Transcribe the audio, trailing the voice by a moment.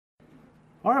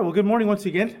All right, well, good morning once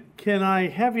again. Can I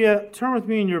have you turn with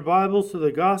me in your Bibles to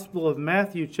the Gospel of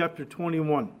Matthew, chapter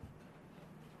 21.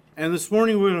 And this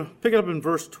morning we're going to pick it up in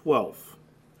verse 12.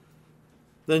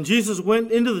 Then Jesus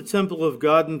went into the temple of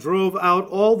God and drove out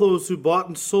all those who bought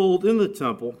and sold in the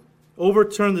temple,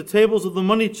 overturned the tables of the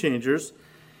money changers,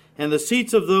 and the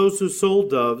seats of those who sold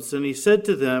doves. And he said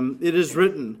to them, "It is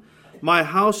written, My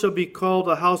house shall be called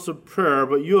a house of prayer,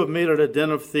 but you have made it a den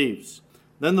of thieves."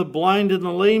 Then the blind and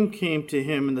the lame came to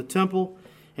him in the temple,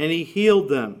 and he healed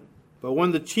them. But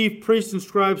when the chief priests and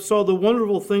scribes saw the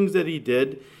wonderful things that he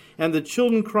did, and the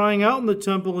children crying out in the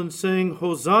temple and saying,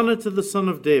 "Hosanna to the Son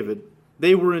of David,"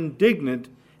 they were indignant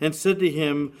and said to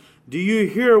him, "Do you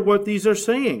hear what these are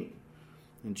saying?"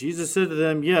 And Jesus said to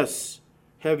them, "Yes,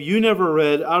 have you never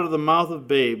read, out of the mouth of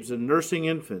babes and nursing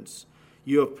infants,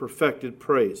 you have perfected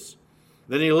praise?"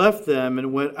 Then he left them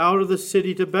and went out of the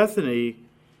city to Bethany,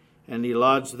 and he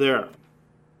lodged there.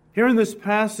 Here in this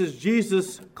passage,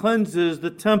 Jesus cleanses the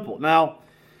temple. Now,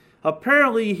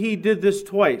 apparently he did this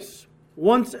twice.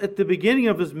 Once at the beginning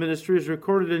of his ministry is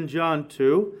recorded in John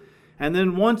 2, and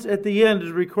then once at the end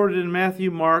is recorded in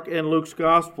Matthew, Mark, and Luke's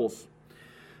Gospels.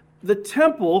 The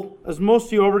temple, as most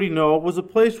of you already know, was a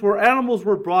place where animals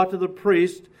were brought to the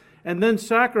priest and then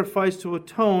sacrificed to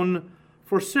atone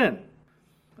for sin.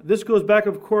 This goes back,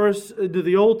 of course, to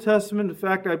the Old Testament. In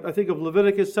fact, I think of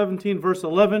Leviticus 17, verse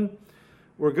 11,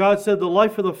 where God said, "The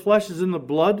life of the flesh is in the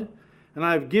blood, and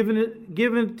I have given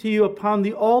it to you upon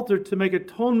the altar to make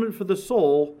atonement for the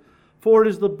soul, for it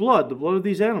is the blood of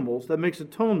these animals, that makes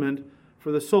atonement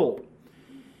for the soul."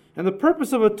 And the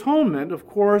purpose of atonement, of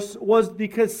course, was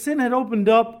because sin had opened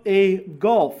up a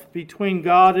gulf between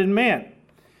God and man.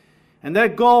 And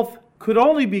that gulf could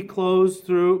only be closed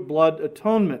through blood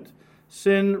atonement.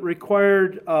 Sin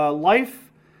required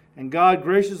life, and God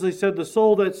graciously said, "The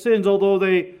soul that sins, although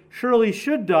they surely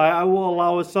should die, I will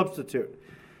allow a substitute."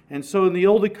 And so in the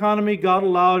old economy, God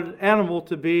allowed an animal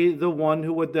to be the one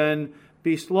who would then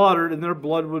be slaughtered, and their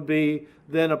blood would be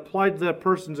then applied to that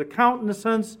person's account in a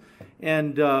sense.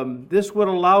 And this would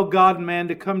allow God and man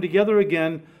to come together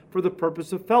again for the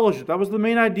purpose of fellowship. That was the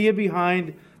main idea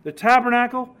behind the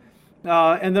tabernacle,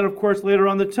 and then, of course, later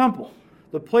on the temple.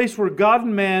 The place where God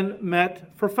and man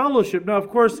met for fellowship. Now, of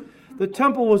course, the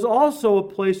temple was also a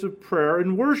place of prayer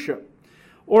and worship.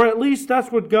 Or at least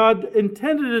that's what God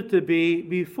intended it to be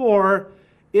before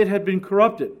it had been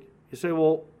corrupted. You say,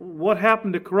 well, what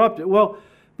happened to corrupt it? Well,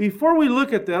 before we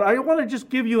look at that, I want to just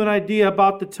give you an idea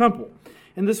about the temple.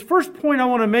 And this first point I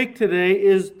want to make today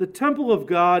is the temple of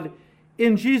God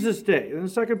in Jesus' day. And the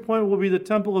second point will be the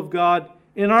temple of God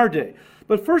in our day.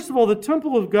 But first of all, the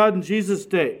temple of God in Jesus'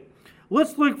 day.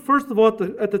 Let's look first of all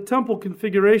at the temple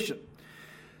configuration.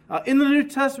 In the New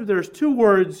Testament, there's two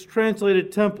words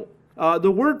translated temple.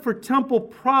 The word for temple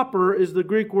proper is the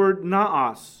Greek word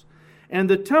naos. And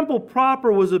the temple proper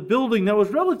was a building that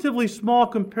was relatively small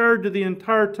compared to the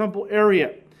entire temple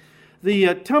area.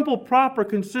 The temple proper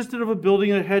consisted of a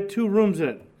building that had two rooms in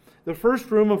it. The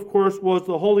first room, of course, was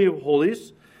the Holy of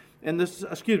Holies.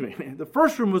 The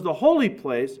first room was the holy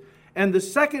place, and the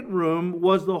second room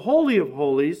was the Holy of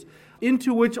Holies,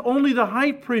 into which only the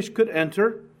high priest could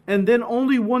enter, and then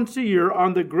only once a year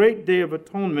on the great day of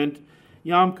atonement,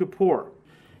 Yom Kippur.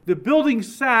 The building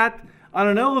sat on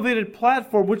an elevated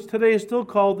platform, which today is still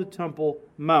called the Temple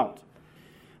Mount.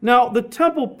 Now, the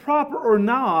temple proper, or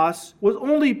naos, was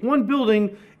only one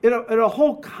building in a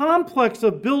whole complex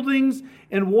of buildings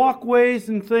and walkways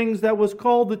and things that was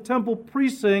called the temple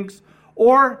precincts,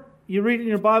 or you read it in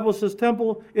your Bible, it says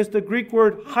temple, it's the Greek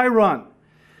word hieron.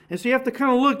 And so you have to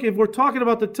kind of look, if we're talking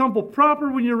about the temple proper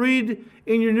when you read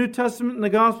in your New Testament and the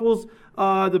Gospels,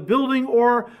 the building,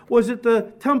 or was it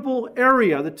the temple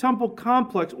area, the temple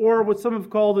complex, or what some have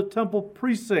called the temple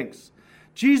precincts?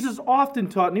 Jesus often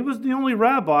taught, and he was the only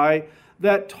rabbi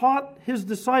that taught his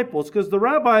disciples, because the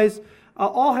rabbis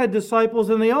all had disciples,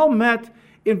 and they all met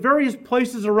in various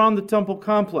places around the temple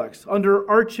complex, under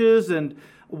arches and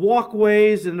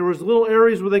walkways, and there was little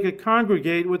areas where they could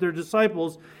congregate with their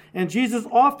disciples. And Jesus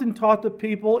often taught the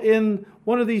people in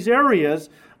one of these areas,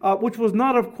 which was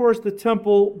not, of course, the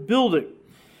temple building.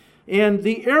 And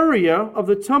the area of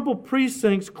the temple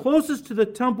precincts closest to the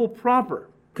temple proper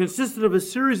consisted of a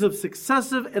series of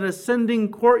successive and ascending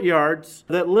courtyards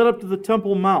that led up to the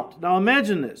Temple Mount. Now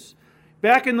imagine this.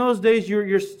 Back in those days,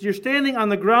 you're standing on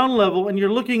the ground level and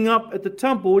you're looking up at the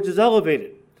temple, which is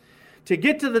elevated. To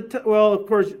get to well, of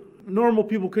course, normal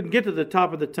people couldn't get to the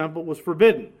top of the temple. It was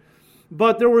forbidden.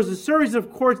 But there was a series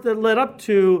of courts that led up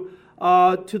to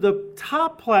the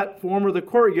top platform or the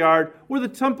courtyard where the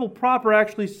temple proper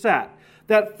actually sat.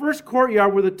 that first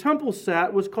courtyard where the temple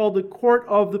sat was called the court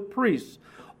of the priests.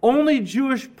 Only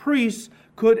Jewish priests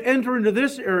could enter into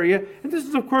this area, and this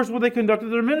is, of course, where they conducted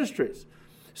their ministries.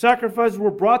 Sacrifices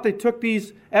were brought. They took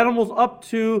these animals up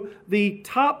to the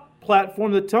top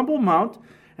platform, the Temple Mount,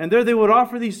 and there they would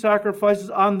offer these sacrifices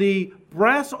on the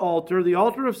brass altar, the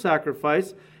altar of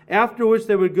sacrifice, after which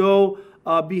they would go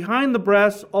behind the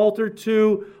brass altar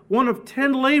to one of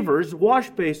 10 lavers, wash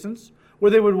basins, where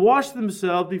they would wash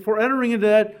themselves before entering into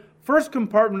that first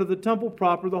compartment of the temple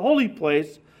proper, the holy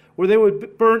place, where they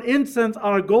would burn incense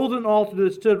on a golden altar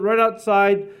that stood right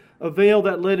outside a veil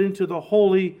that led into the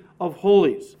Holy of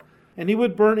Holies. And he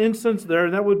would burn incense there,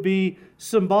 and that would be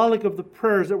symbolic of the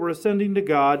prayers that were ascending to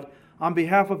God on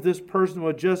behalf of this person who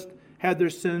had just had their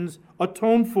sins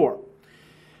atoned for.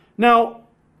 Now,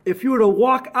 if you were to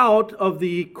walk out of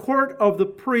the court of the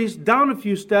priest down a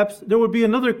few steps, there would be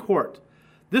another court.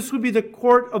 This would be the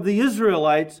court of the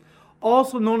Israelites,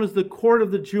 also known as the court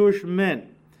of the Jewish men.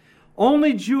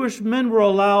 Only Jewish men were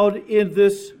allowed in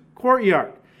this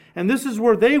courtyard, and this is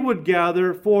where they would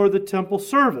gather for the temple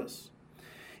service.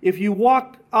 If you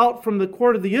walked out from the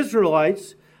court of the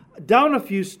Israelites, down a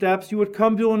few steps, you would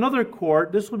come to another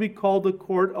court. This would be called the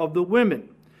court of the women.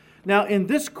 Now, in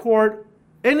this court,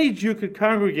 any Jew could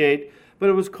congregate, but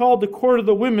it was called the court of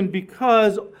the women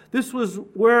because this was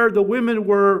where the women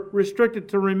were restricted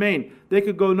to remain. They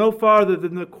could go no farther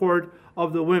than the court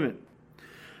of the women.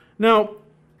 Now,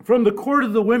 from the court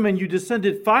of the women, you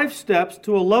descended 5 steps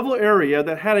to a level area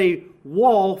that had a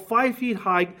wall 5 feet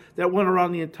high that went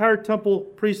around the entire temple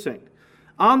precinct.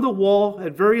 On the wall,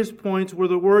 at various points, were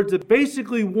the words that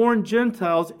basically warned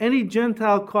Gentiles, any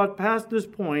Gentile caught past this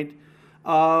point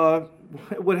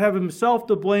would have himself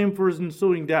to blame for his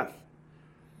ensuing death.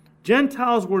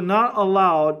 Gentiles were not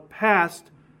allowed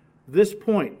past this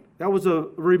point. That was a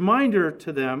reminder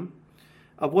to them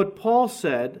of what Paul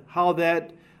said, how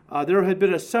that there had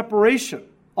been a separation,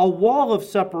 a wall of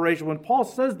separation. When Paul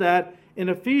says that in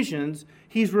Ephesians,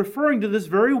 he's referring to this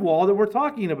very wall that we're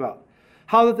talking about.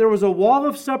 How that there was a wall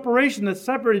of separation that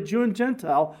separated Jew and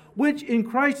Gentile, which in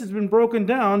Christ has been broken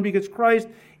down because Christ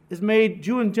has made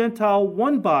Jew and Gentile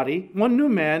one body, one new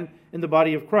man in the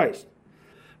body of Christ.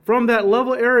 From that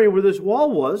level area where this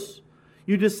wall was,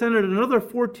 you descended another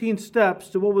 14 steps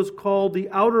to what was called the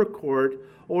outer court,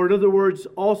 or in other words,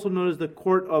 also known as the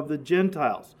court of the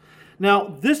Gentiles.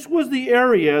 Now, this was the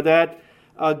area that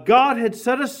God had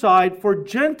set aside for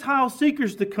Gentile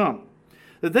seekers to come,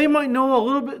 that they might know a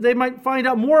little bit, they might find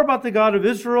out more about the God of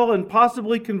Israel and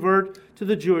possibly convert to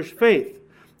the Jewish faith.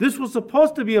 This was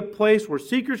supposed to be a place where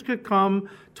seekers could come,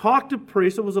 talk to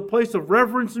priests. It was a place of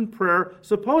reverence and prayer,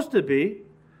 supposed to be.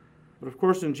 But of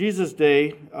course, in Jesus'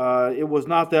 day, it was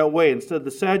not that way. Instead,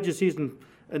 the Sadducees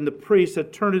and the priests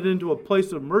had turned it into a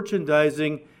place of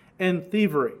merchandising and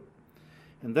thievery.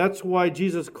 And that's why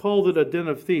Jesus called it a den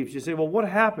of thieves. You say, well, what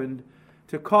happened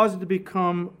to cause it to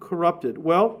become corrupted?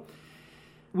 Well,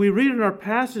 we read in our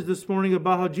passage this morning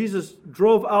about how Jesus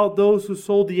drove out those who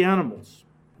sold the animals.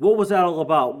 What was that all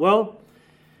about? Well,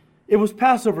 it was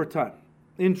Passover time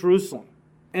in Jerusalem.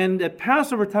 And at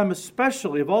Passover time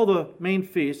especially, of all the main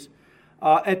feasts,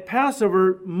 at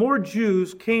Passover, more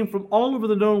Jews came from all over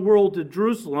the known world to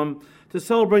Jerusalem to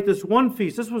celebrate this one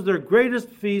feast. This was their greatest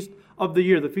feast of the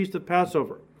year, the Feast of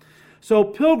Passover. So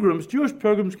pilgrims, Jewish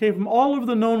pilgrims, came from all over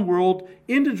the known world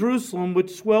into Jerusalem,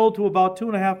 which swelled to about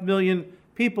 2.5 million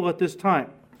people at this time.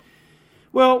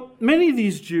 Well, many of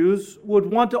these Jews would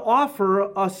want to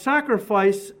offer a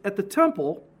sacrifice at the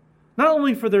temple, not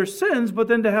only for their sins, but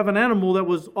then to have an animal that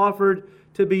was offered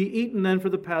to be eaten then for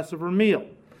the Passover meal.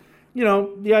 You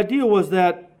know, the idea was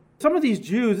that some of these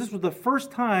Jews, this was the first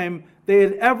time they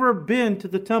had ever been to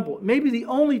the temple, maybe the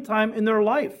only time in their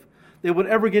life they would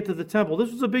ever get to the temple.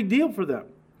 This was a big deal for them.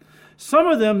 Some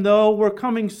of them, though, were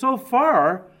coming so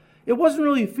far, it wasn't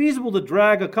really feasible to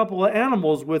drag a couple of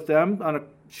animals with them on a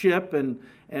ship and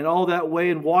all that way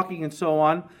and walking and so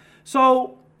on.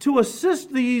 So to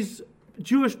assist these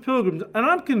Jewish pilgrims, and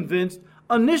I'm convinced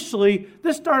initially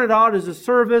this started out as a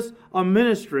service, a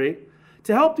ministry,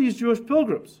 to help these Jewish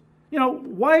pilgrims. You know,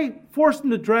 why force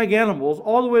them to drag animals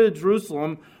all the way to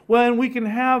Jerusalem when we can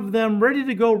have them ready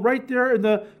to go right there in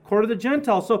the court of the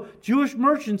Gentiles? So Jewish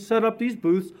merchants set up these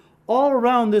booths all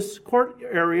around this court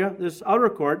area, this outer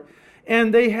court,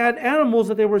 and they had animals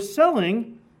that they were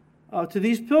selling to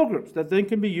these pilgrims that then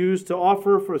can be used to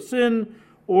offer for sin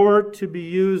or to be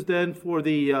used then for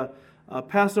the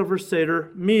Passover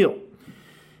Seder meal.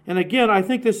 And again, I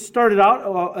think this started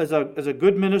out as a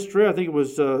good ministry. I think it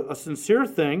was a sincere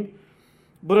thing.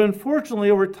 But unfortunately,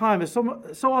 over time, as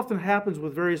so often happens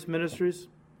with various ministries,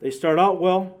 they start out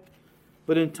well,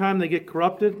 but in time they get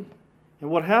corrupted. And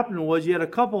what happened was you had a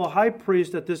couple of high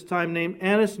priests at this time named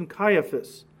Annas and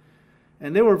Caiaphas.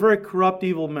 And they were very corrupt,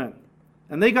 evil men.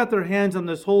 And they got their hands on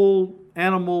this whole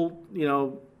animal,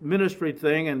 ministry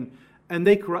thing, and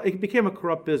it became a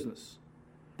corrupt business.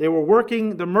 They were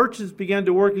working, the merchants began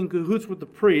to work in cahoots with the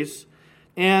priests,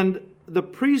 and the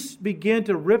priests began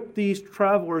to rip these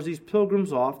travelers, these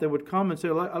pilgrims off. They would come and say,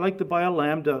 I'd like to buy a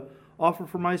lamb to offer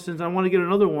for my sins. I want to get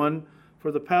another one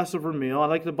for the Passover meal. I'd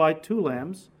like to buy 2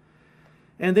 lambs.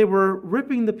 And they were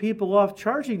ripping the people off,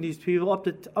 charging these people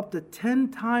up to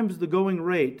 10 times the going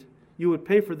rate you would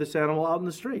pay for this animal out in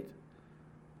the street.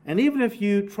 And even if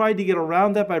you tried to get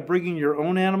around that by bringing your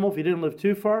own animal, if you didn't live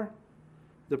too far,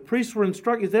 the priests were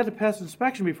instructed, they had to pass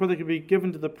inspection before they could be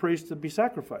given to the priest to be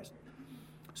sacrificed.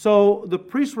 So the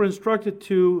priests were instructed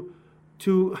to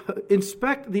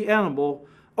inspect the animal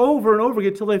over and over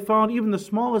again until they found even the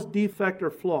smallest defect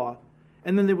or flaw,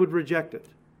 and then they would reject it.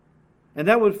 And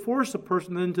that would force a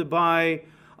person then to buy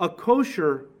a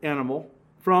kosher animal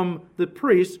from the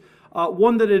priest,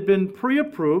 one that had been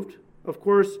pre-approved, of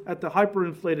course, at the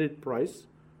hyperinflated price.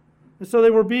 And so they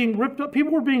were being ripped up.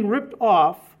 People were being ripped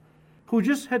off who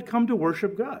just had come to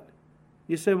worship God.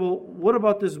 You say, well, what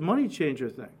about this money changer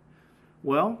thing?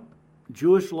 Well,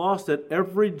 Jewish law said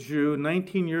every Jew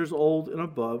 19 years old and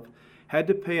above had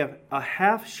to pay a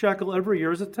half shekel every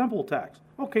year as a temple tax.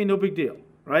 Okay, no big deal,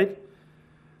 right?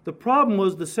 The problem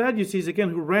was the Sadducees, again,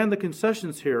 who ran the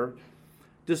concessions here,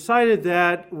 decided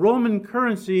that Roman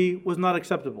currency was not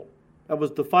acceptable. That was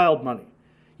defiled money.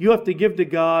 You have to give to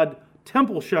God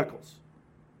temple shekels.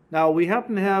 Now, we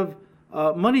happen to have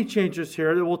money changers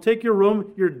here that will take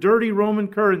your dirty Roman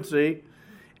currency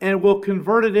and will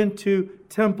convert it into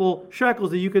temple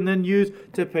shekels that you can then use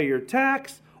to pay your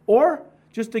tax or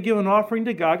just to give an offering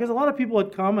to God. Because a lot of people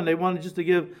had come and they wanted just to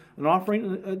give an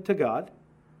offering to God.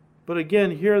 But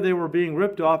again, here they were being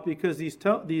ripped off because these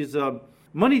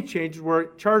money changers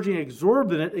were charging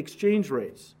exorbitant exchange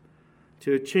rates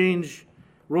to change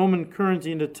Roman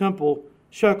currency into temple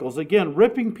shekels. Again,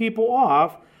 ripping people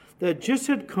off that just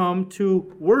had come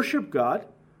to worship God.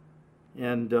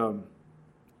 And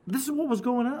this is what was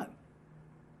going on.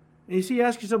 And you see, you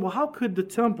ask yourself, well, how could the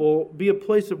temple be a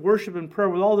place of worship and prayer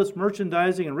with all this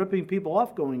merchandising and ripping people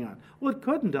off going on? Well, it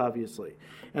couldn't, obviously.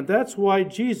 And that's why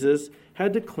Jesus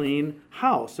had to clean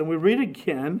house. And we read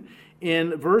again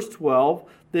in verse 12,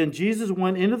 then Jesus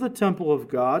went into the temple of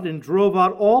God and drove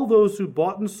out all those who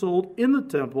bought and sold in the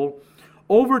temple,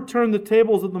 overturned the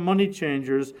tables of the money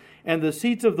changers and the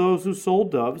seats of those who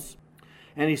sold doves.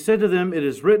 And he said to them, it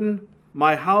is written,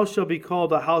 my house shall be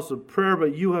called a house of prayer,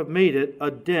 but you have made it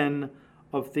a den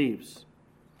of thieves.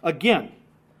 Again,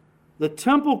 the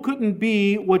temple couldn't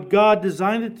be what God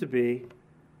designed it to be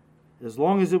as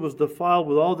long as it was defiled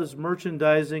with all this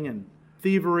merchandising and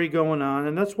thievery going on.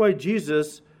 And that's why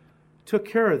Jesus took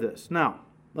care of this. Now,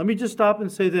 let me just stop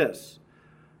and say this.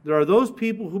 There are those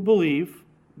people who believe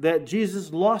that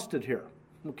Jesus lost it here.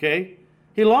 Okay?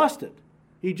 He lost it.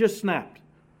 He just snapped.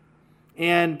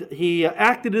 And he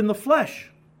acted in the flesh.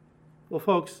 Well,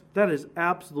 folks, that is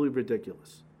absolutely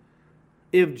ridiculous.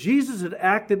 If Jesus had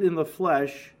acted in the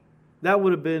flesh, that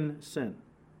would have been sin.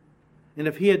 And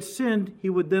if he had sinned, he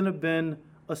would then have been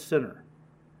a sinner.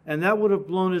 And that would have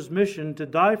blown his mission to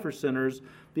die for sinners,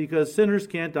 because sinners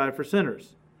can't die for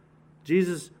sinners.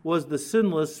 Jesus was the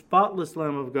sinless, spotless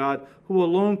Lamb of God who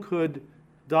alone could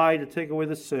die to take away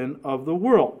the sin of the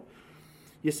world.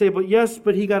 You say, but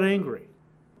he got angry.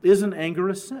 Isn't anger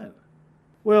a sin?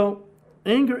 Well,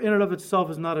 anger in and of itself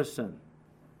is not a sin.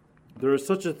 There is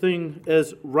such a thing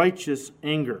as righteous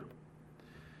anger.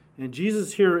 And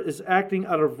Jesus here is acting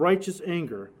out of righteous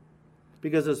anger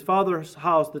because his Father's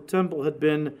house, the temple, had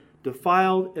been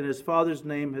defiled and his Father's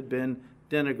name had been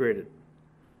denigrated.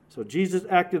 So Jesus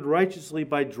acted righteously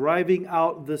by driving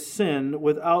out the sin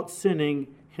without sinning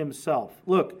himself.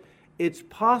 Look, it's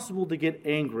possible to get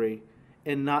angry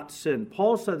and not sin.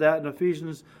 Paul said that in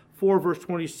Ephesians 4, verse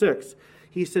 26.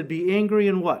 He said, be angry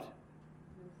and what?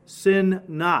 Sin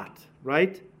not,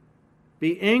 right?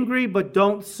 Be angry, but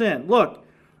don't sin. Look,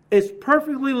 it's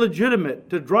perfectly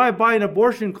legitimate to drive by an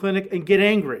abortion clinic and get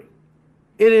angry.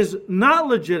 It is not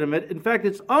legitimate. In fact,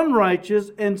 it's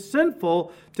unrighteous and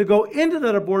sinful to go into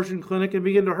that abortion clinic and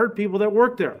begin to hurt people that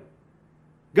work there.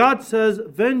 God says,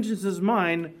 vengeance is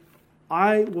mine,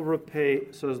 I will repay,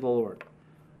 says the Lord.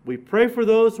 We pray for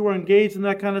those who are engaged in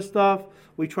that kind of stuff.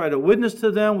 We try to witness to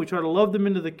them. We try to love them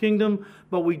into the kingdom.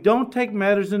 But we don't take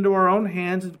matters into our own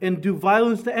hands and do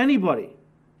violence to anybody.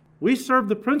 We serve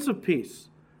the Prince of Peace.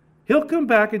 He'll come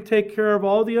back and take care of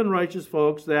all the unrighteous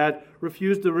folks that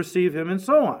refuse to receive him and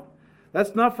so on.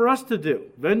 That's not for us to do.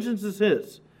 Vengeance is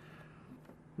His.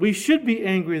 We should be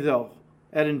angry, though,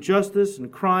 at injustice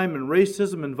and crime and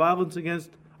racism and violence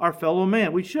against our fellow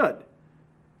man. We should.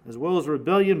 As well as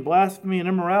rebellion, blasphemy, and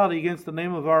immorality against the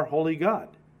name of our holy God.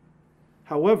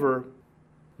 However,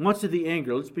 much of the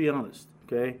anger, let's be honest,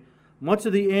 okay? Much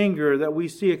of the anger that we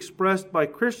see expressed by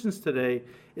Christians today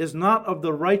is not of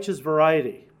the righteous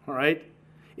variety, all right?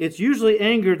 It's usually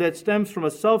anger that stems from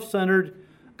a self-centered,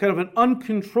 kind of an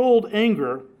uncontrolled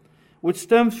anger, which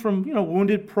stems from,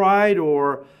 wounded pride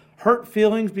or hurt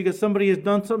feelings because somebody has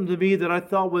done something to me that I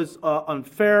thought was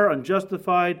unfair,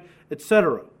 unjustified,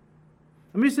 etc.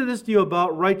 Let me say this to you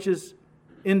about righteous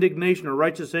indignation or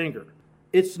righteous anger.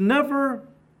 It's never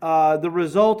the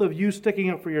result of you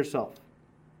sticking up for yourself.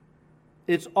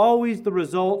 It's always the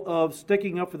result of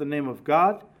sticking up for the name of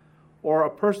God or a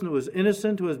person who is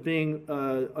innocent, who is being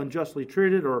unjustly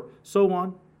treated or so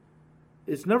on.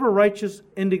 It's never righteous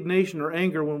indignation or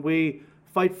anger when we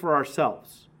fight for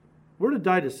ourselves. We're to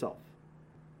die to self.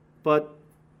 But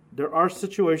there are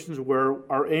situations where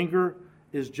our anger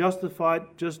is justified.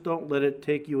 Just don't let it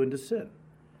take you into sin.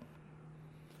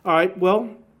 All right,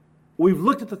 well, we've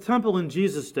looked at the temple in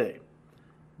Jesus' day.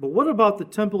 But what about the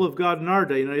temple of God in our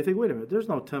day? You think, wait a minute, there's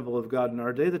no temple of God in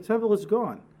our day. The temple is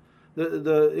gone.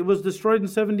 It was destroyed in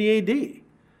 70 A.D.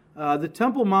 The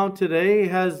Temple Mount today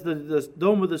has the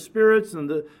Dome of the Spirits and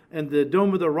the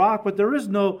Dome of the Rock, but there is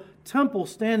no temple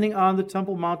standing on the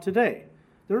Temple Mount today.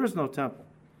 There is no temple.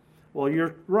 Well,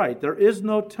 you're right. There is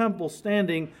no temple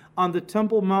standing on the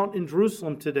Temple Mount in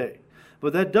Jerusalem today.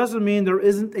 But that doesn't mean there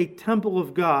isn't a temple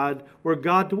of God where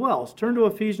God dwells. Turn to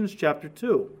Ephesians chapter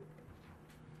 2.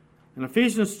 In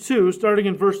Ephesians 2, starting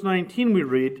in verse 19, we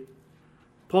read,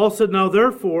 Paul said, Now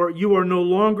therefore you are no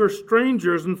longer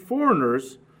strangers and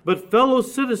foreigners, but fellow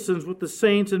citizens with the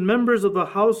saints and members of the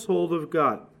household of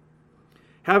God,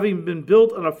 having been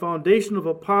built on a foundation of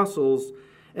apostles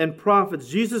and prophets,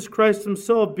 Jesus Christ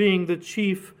himself being the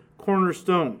chief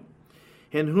cornerstone,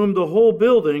 in whom the whole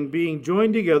building, being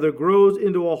joined together, grows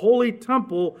into a holy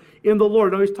temple in the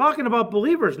Lord. Now he's talking about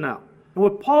believers now. And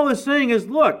what Paul is saying is,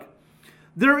 look,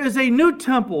 there is a new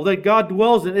temple that God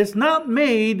dwells in. It's not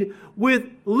made with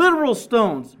literal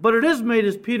stones, but it is made,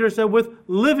 as Peter said, with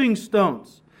living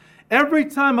stones. Every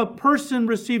time a person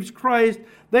receives Christ,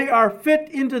 they are fit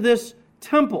into this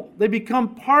temple. They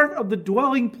become part of the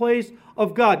dwelling place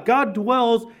of God. God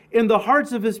dwells in the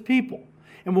hearts of his people.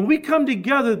 And when we come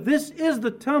together, this is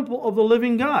the temple of the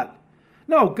living God.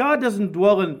 No, God doesn't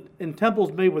dwell in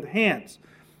temples made with hands.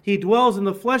 He dwells in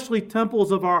the fleshly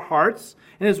temples of our hearts.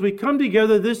 And as we come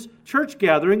together, this church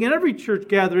gathering, and every church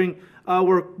gathering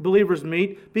where believers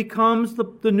meet, becomes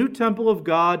the new temple of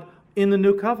God in the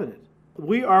new covenant.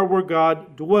 We are where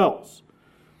God dwells.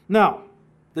 Now,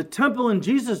 the temple in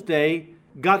Jesus' day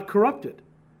got corrupted.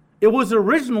 It was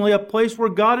originally a place where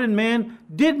God and man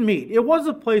did meet. It was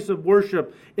a place of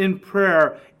worship and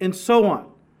prayer and so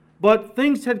on. But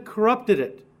things had corrupted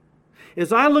it.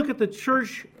 As I look at the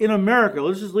church in America,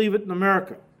 let's just leave it in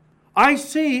America, I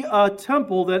see a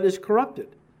temple that is corrupted.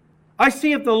 I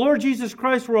see if the Lord Jesus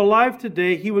Christ were alive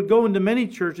today, he would go into many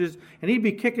churches and he'd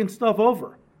be kicking stuff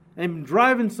over and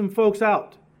driving some folks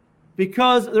out.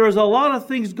 Because there's a lot of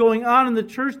things going on in the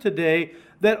church today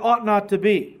that ought not to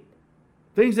be.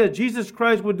 Things that Jesus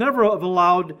Christ would never have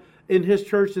allowed in his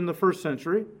church in the first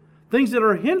century. Things that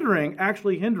are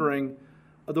actually hindering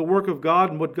the work of God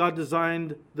and what God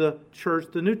designed the church,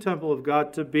 the new temple of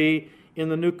God, to be in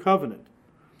the new covenant.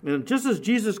 And just as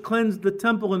Jesus cleansed the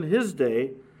temple in his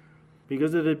day,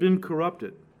 because it had been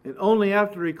corrupted, and only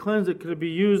after he cleansed it could it be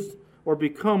used or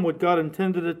become what God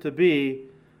intended it to be,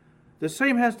 the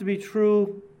same has to be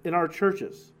true in our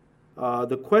churches.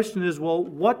 The question is, well,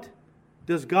 what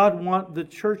does God want the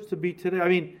church to be today? I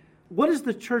mean, what is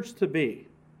the church to be?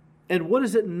 And what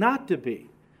is it not to be?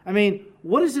 I mean,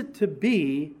 what is it to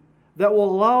be that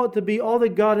will allow it to be all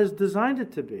that God has designed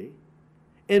it to be?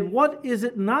 And what is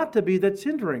it not to be that's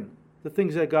hindering the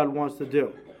things that God wants to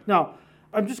do? Now,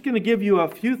 I'm just going to give you a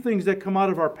few things that come out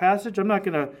of our passage. I'm not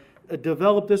going to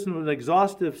develop this into an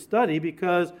exhaustive study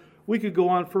because we could go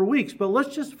on for weeks. But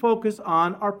let's just focus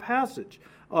on our passage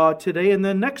today, and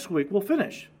then next week we'll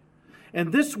finish.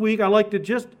 And this week I'd like to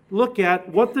just look at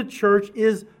what the church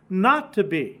is not to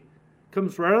be.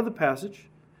 Comes right out of the passage.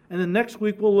 And then next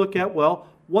week we'll look at, well,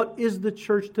 what is the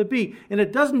church to be? And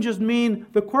it doesn't just mean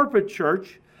the corporate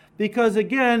church, because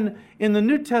again, in the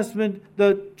New Testament,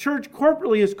 the church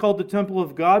corporately is called the temple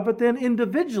of God, but then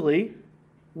individually,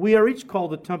 we are each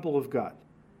called the temple of God.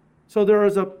 So there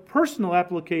is a personal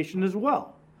application as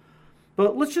well.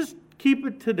 But let's just keep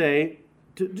it today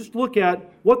to just look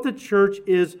at what the church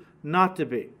is not to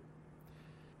be.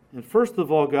 And first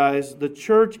of all, guys, the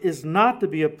church is not to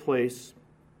be a place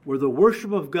where the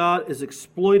worship of God is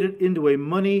exploited into a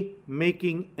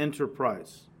money-making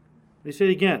enterprise. Let me say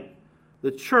it again.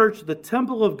 The church, the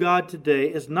temple of God today,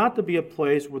 is not to be a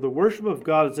place where the worship of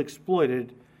God is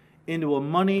exploited into a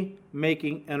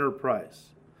money-making enterprise.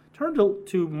 Turn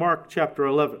to Mark chapter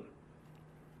 11.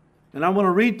 And I want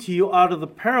to read to you out of the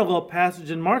parallel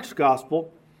passage in Mark's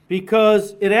gospel,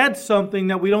 because it adds something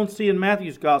that we don't see in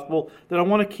Matthew's gospel that I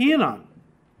want to key in on.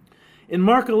 In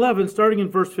Mark 11, starting in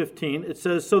verse 15, it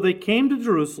says, "So they came to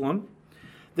Jerusalem.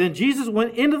 Then Jesus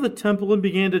went into the temple and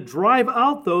began to drive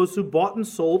out those who bought and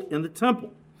sold in the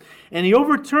temple. And he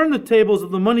overturned the tables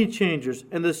of the money changers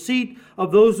and the seat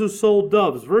of those who sold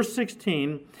doves." Verse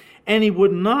 16, "And he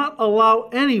would not allow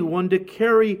anyone to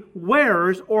carry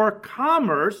wares or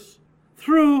commerce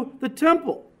through the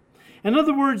temple." In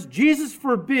other words, Jesus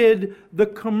forbid the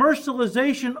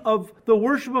commercialization of the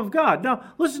worship of God. Now,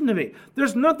 listen to me.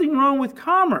 There's nothing wrong with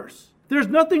commerce. There's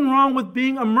nothing wrong with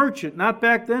being a merchant. Not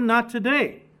back then, not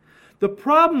today. The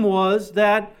problem was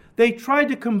that they tried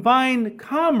to combine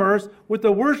commerce with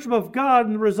the worship of God,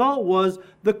 and the result was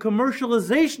the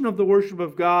commercialization of the worship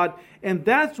of God, and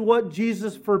that's what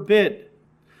Jesus forbid.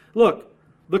 Look,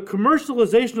 the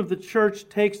commercialization of the church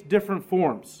takes different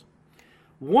forms.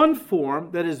 One form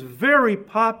that is very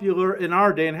popular in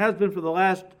our day and has been for the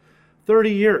last 30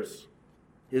 years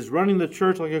is running the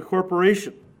church like a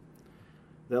corporation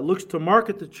that looks to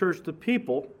market the church to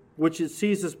people which it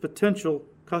sees as potential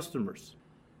customers.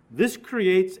 This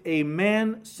creates a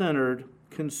man-centered,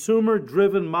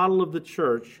 consumer-driven model of the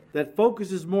church that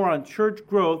focuses more on church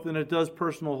growth than it does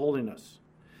personal holiness.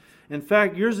 In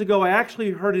fact, years ago, I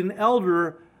actually heard an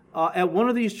elder at one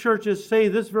of these churches say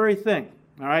this very thing,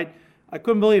 all right? I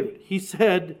couldn't believe it. He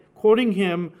said, quoting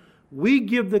him, "We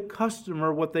give the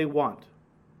customer what they want."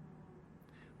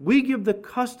 We give the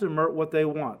customer what they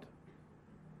want.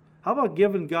 How about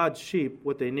giving God's sheep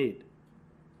what they need?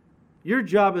 Your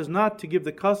job is not to give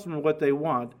the customer what they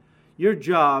want. Your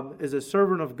job as a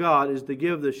servant of God is to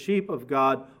give the sheep of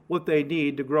God what they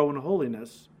need to grow in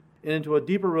holiness and into a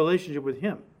deeper relationship with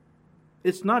Him.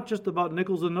 It's not just about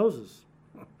nickels and noses,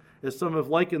 as some have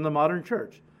likened the modern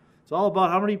church. It's all about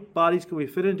how many bodies can we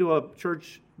fit into a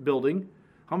church building,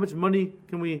 how much money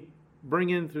can we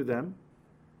bring in through them.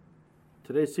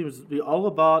 Today seems to be all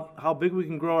about how big we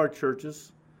can grow our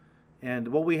churches and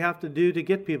what we have to do to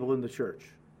get people in the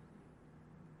church.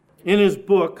 In his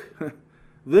book,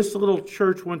 This Little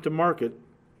Church Went to Market,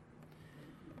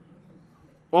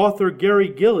 author Gary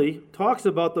Gilley talks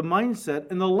about the mindset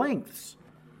and the lengths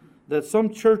that some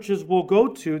churches will go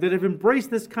to that have embraced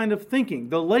this kind of thinking,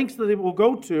 the lengths that they will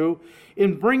go to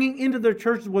in bringing into their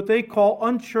churches what they call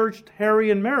unchurched Harry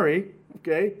and Mary,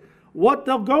 okay?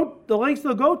 The lengths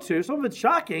they'll go to, some of it's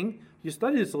shocking, if you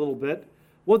study this a little bit,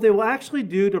 what they will actually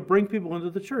do to bring people into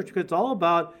the church, because it's all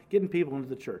about getting people into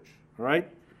the church, all right?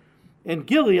 And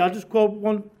Gilley, I'll just quote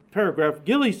one paragraph.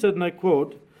 Gilley said, and I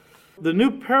quote, "The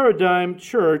new paradigm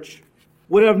church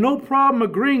would have no problem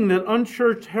agreeing that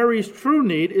unchurched Harry's true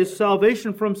need is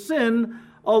salvation from sin,"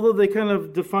 although they kind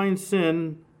of define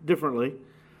sin differently.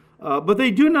 But they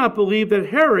do not believe that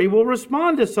Harry will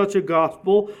respond to such a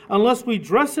gospel unless we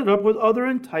dress it up with other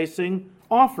enticing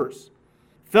offers.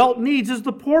 Felt needs is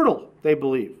the portal, they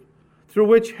believe, through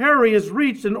which Harry is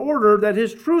reached in order that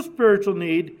his true spiritual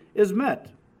need is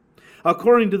met.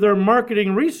 According to their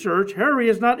marketing research, Harry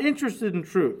is not interested in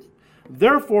truth.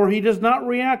 Therefore, he does not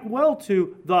react well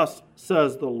to, "Thus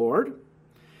says the Lord."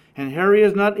 And Harry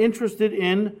is not interested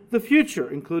in the future,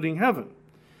 including heaven.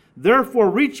 Therefore,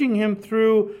 reaching him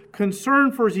through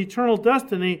concern for his eternal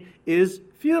destiny is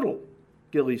futile,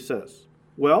 Gilley says.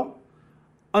 Well,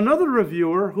 another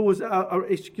reviewer who was,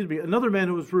 another man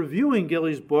who was reviewing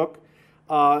Gilley's book,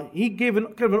 he gave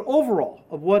kind of an overall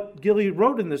of what Gilley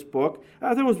wrote in this book.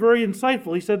 I thought it was very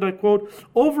insightful. He said, and I quote,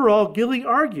 "Overall, Gilley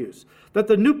argues that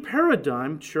the new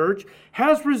paradigm church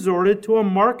has resorted to a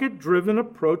market-driven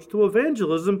approach to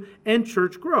evangelism and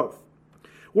church growth,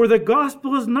 where the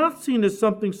gospel is not seen as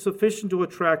something sufficient to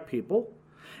attract people.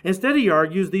 Instead, he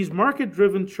argues, these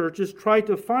market-driven churches try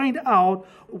to find out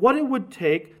what it would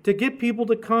take to get people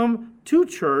to come to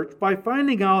church by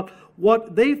finding out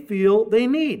what they feel they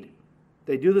need.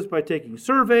 They do this by taking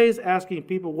surveys, asking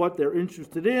people what they're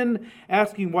interested in,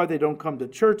 asking why they don't come to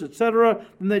church, etc.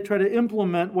 Then they try to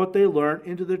implement what they learn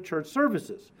into their church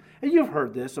services. And you've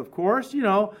heard this, of course,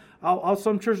 how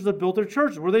some churches have built their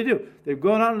churches. What do? They've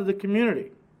gone out into the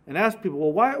community and asked people,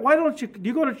 well, why don't you, do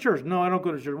you go to church? No, I don't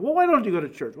go to church. Well, why don't you go to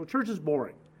church? Well, church is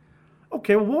boring.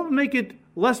 Okay, well, what would make it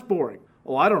less boring?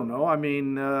 Oh, I don't know.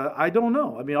 I don't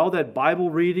know. All that Bible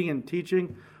reading and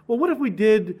teaching. Well, what if we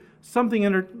did something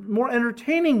more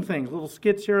entertaining things, little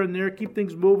skits here and there, keep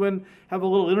things moving, have a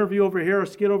little interview over here, a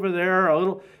skit over there,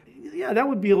 yeah, that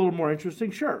would be a little more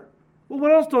interesting, sure. Well, what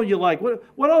else don't you like?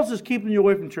 What else is keeping you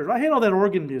away from church? I hate all that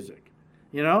organ music,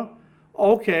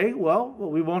 Okay, well,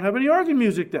 we won't have any organ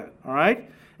music then, all right?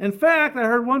 In fact, I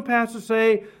heard one pastor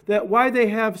say that why they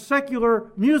have secular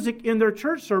music in their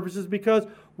church services because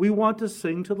we want to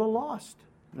sing to the lost.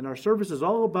 And our service is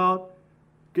all about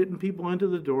getting people into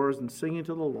the doors and singing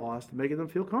to the lost, making them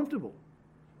feel comfortable.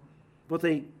 But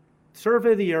they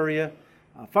survey the area,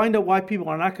 find out why people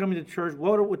are not coming to church,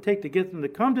 what it would take to get them to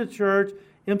come to church,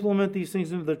 implement these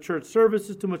things into their church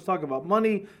services. Too much talk about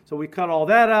money, so we cut all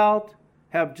that out,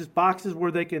 have just boxes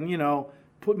where they can,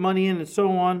 put money in and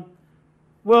so on.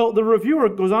 Well, the reviewer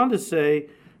goes on to say,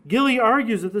 Gilley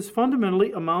argues that this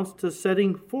fundamentally amounts to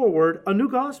setting forward a new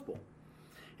gospel,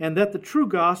 and that the true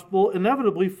gospel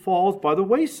inevitably falls by the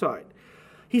wayside.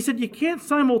 He said you can't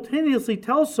simultaneously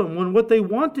tell someone what they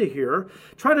want to hear,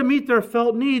 try to meet their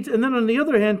felt needs, and then on the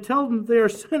other hand tell them they are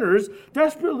sinners,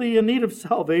 desperately in need of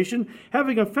salvation,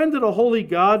 having offended a holy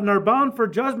God, and are bound for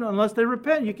judgment unless they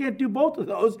repent. You can't do both of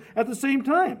those at the same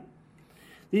time.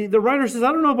 The writer says,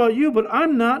 I don't know about you, but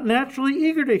I'm not naturally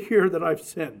eager to hear that I've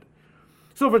sinned.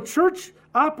 So if a church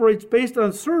operates based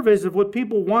on surveys of what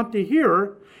people want to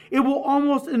hear, it will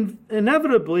almost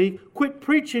inevitably quit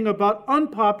preaching about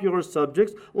unpopular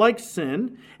subjects like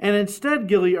sin, and instead,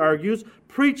 Gilley argues,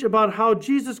 preach about how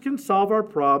Jesus can solve our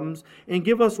problems and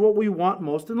give us what we want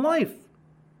most in life.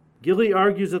 Gilley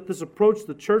argues that this approach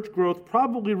to church growth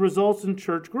probably results in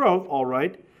church growth, all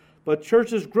right, but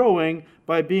church is growing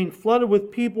by being flooded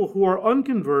with people who are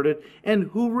unconverted and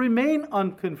who remain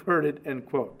unconverted, end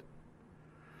quote.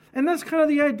 And that's kind of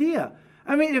the idea.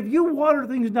 I mean, if you water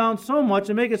things down so much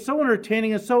and make it so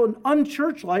entertaining and so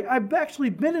unchurch-like, I've actually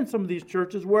been in some of these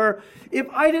churches where if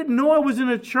I didn't know I was in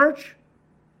a church,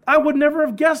 I would never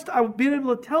have guessed I would be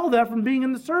able to tell that from being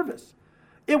in the service.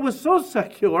 It was so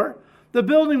secular. The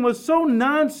building was so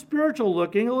non-spiritual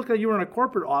looking. It looked like you were in a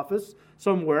corporate office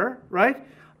somewhere, right?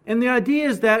 And the idea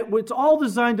is that it's all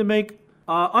designed to make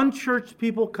unchurched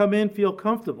people come in, feel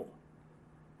comfortable.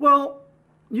 Well,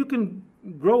 you can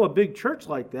grow a big church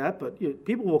like that, but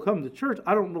people will come to church.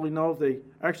 I don't really know if they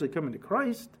actually come into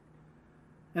Christ.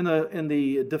 And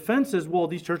the defense is, well,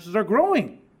 these churches are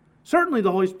growing. Certainly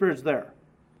the Holy Spirit's there.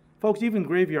 Folks, even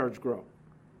graveyards grow.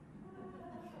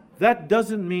 That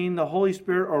doesn't mean the Holy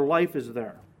Spirit or life is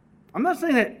there. I'm not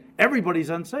saying that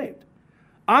everybody's unsaved.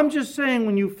 I'm just saying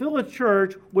when you fill a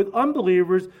church with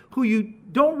unbelievers who you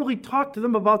don't really talk to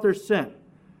them about their sin,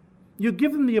 you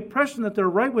give them the impression that they're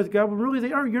right with God, when really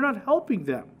they aren't. You're not helping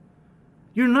them.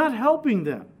 You're not helping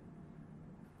them.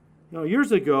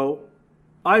 Years ago,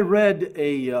 I read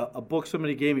a book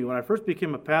somebody gave me when I first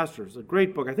became a pastor. It's a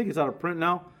great book. I think it's out of print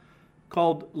now,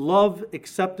 called Love,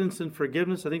 Acceptance, and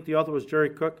Forgiveness. I think the author was Jerry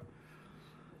Cook.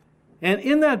 And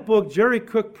in that book, Jerry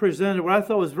Cook presented what I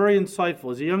thought was very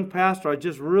insightful. As a young pastor, I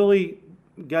just really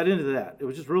got into that. It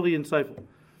was just really insightful.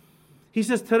 He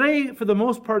says, today, for the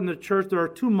most part in the church, there are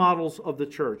two models of the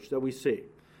church that we see.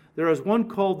 There is one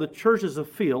called the church as a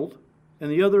field,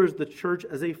 and the other is the church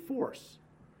as a force.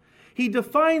 He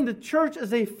defined the church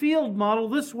as a field model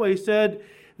this way. He said,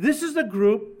 this is a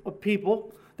group of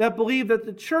people that believe that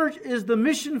the church is the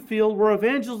mission field where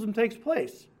evangelism takes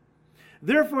place.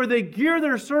 Therefore, they gear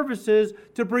their services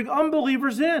to bring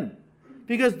unbelievers in,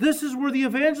 because this is where the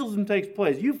evangelism takes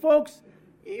place. You folks,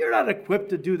 you're not equipped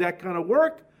to do that kind of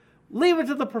work. Leave it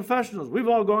to the professionals. We've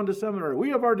all gone to seminary. We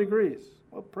have our degrees.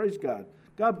 Well, praise God.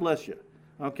 God bless you.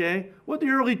 Okay? What did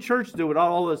the early church do with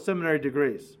all the seminary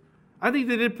degrees? I think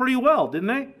they did pretty well, didn't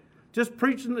they? Just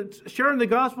preaching, sharing the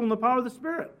gospel and the power of the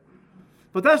Spirit.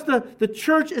 But that's the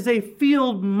church is a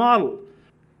field model.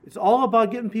 It's all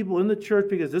about getting people in the church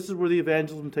because this is where the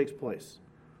evangelism takes place.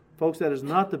 Folks, that is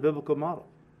not the biblical model.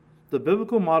 The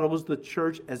biblical model is the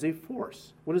church as a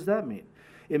force. What does that mean?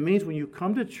 It means when you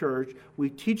come to church, we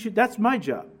teach you. That's my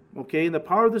job, okay, in the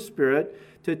power of the Spirit,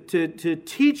 to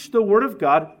teach the Word of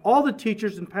God. All the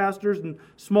teachers and pastors and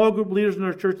small group leaders in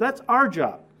our church, that's our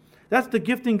job. That's the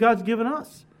gifting God's given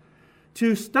us.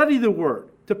 To study the Word,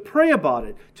 to pray about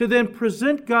it, to then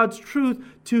present God's truth,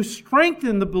 to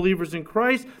strengthen the believers in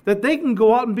Christ, that they can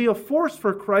go out and be a force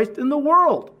for Christ in the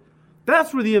world.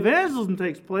 That's where the evangelism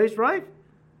takes place, right?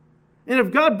 And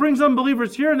if God brings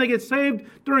unbelievers here and they get saved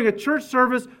during a church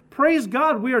service, praise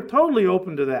God, we are totally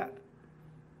open to that.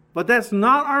 But that's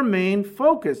not our main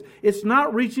focus. It's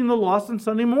not reaching the lost on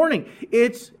Sunday morning.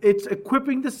 It's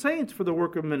equipping the saints for the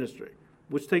work of ministry,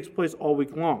 which takes place all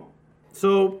week long.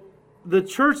 So the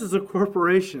church is a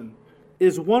corporation,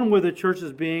 is one way the church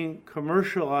is being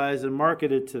commercialized and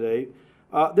marketed today.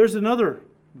 There's another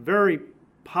very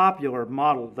popular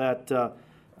model that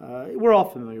we're all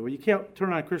familiar with. You can't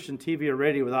turn on Christian TV or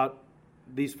radio without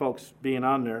these folks being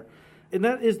on there. And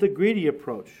that is the greedy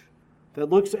approach that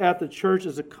looks at the church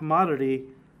as a commodity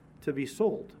to be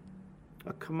sold.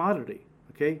 A commodity,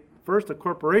 okay? First, a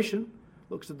corporation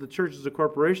looks at the church as a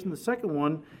corporation. The second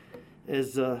one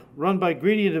is run by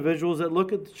greedy individuals that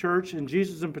look at the church, and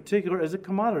Jesus in particular, as a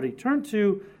commodity. Turn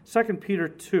to 2 Peter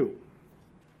 2.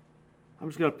 I'm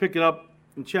just going to pick it up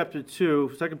in chapter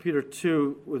 2, 2 Peter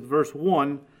 2 with verse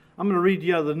 1. I'm going to read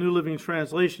you out of the New Living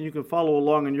Translation. You can follow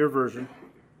along in your version.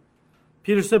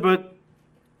 Peter said, "But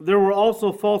there were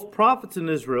also false prophets in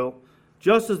Israel,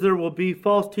 just as there will be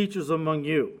false teachers among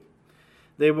you.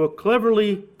 They will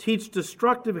cleverly teach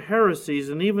destructive heresies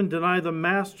and even deny the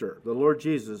Master, the Lord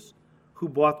Jesus, who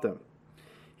bought them.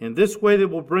 In this way they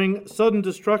will bring sudden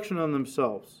destruction on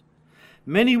themselves.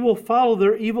 Many will follow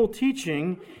their evil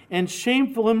teaching and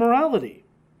shameful immorality,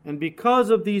 and because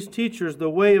of these teachers the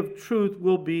way of truth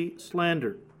will be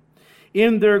slandered.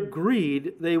 In their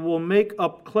greed they will make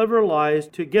up clever lies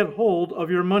to get hold of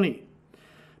your money.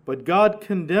 But God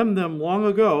condemned them long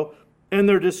ago, and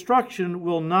their destruction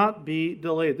will not be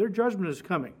delayed." Their judgment is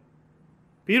coming.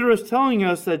 Peter is telling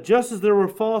us that just as there were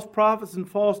false prophets and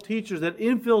false teachers that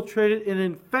infiltrated and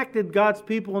infected God's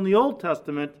people in the Old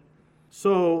Testament,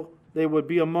 so they would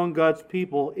be among God's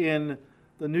people in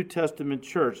the New Testament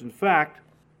church. In fact,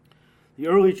 the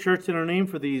early church had a name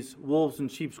for these wolves in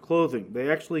sheep's clothing. They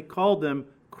actually called them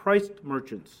Christ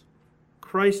merchants.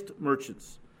 Christ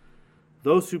merchants.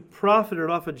 Those who profited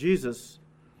off of Jesus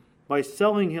by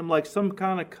selling him like some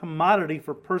kind of commodity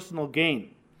for personal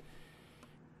gain.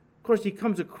 Of course, he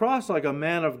comes across like a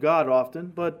man of God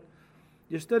often, but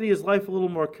you study his life a little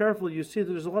more carefully, you see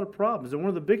that there's a lot of problems. And one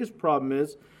of the biggest problems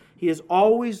is he is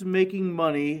always making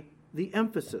money the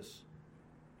emphasis.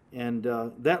 And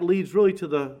that leads really to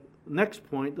the next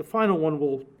point, the final one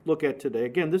we'll look at today.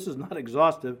 Again, this is not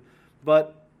exhaustive,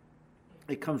 but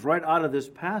it comes right out of this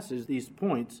passage, these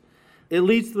points. It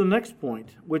leads to the next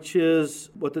point, which is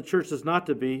what the church is not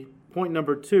to be. Point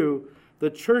number 2,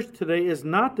 the church today is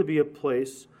not to be a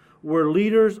place where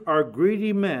leaders are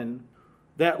greedy men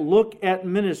that look at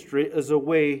ministry as a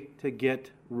way to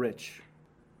get rich.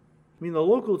 I mean, the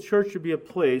local church should be a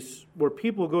place where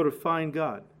people go to find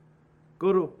God,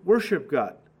 go to worship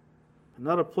God,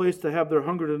 not a place to have their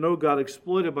hunger to know God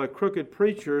exploited by crooked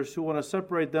preachers who want to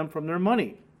separate them from their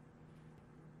money.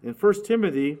 In 1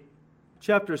 Timothy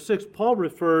chapter 6, Paul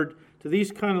referred to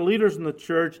these kind of leaders in the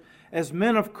church as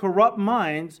men of corrupt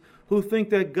minds who think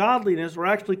that godliness, or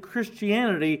actually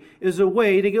Christianity, is a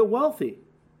way to get wealthy.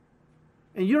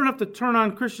 And you don't have to turn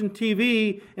on Christian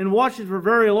TV and watch it for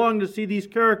very long to see these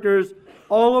characters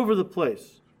all over the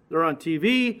place. They're on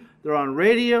TV, they're on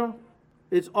radio.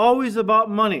 It's always about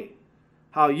money.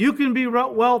 How you can be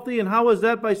wealthy, and how is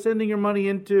that? By sending your money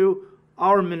into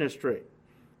our ministry.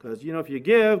 Because, if you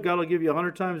give, God will give you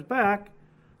 100 times back.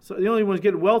 So the only ones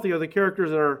getting wealthy are the characters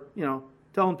that are,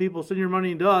 telling people, send your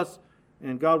money into us,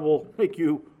 and God will make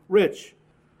you rich.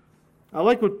 I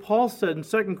like what Paul said in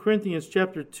 2 Corinthians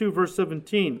chapter 2, verse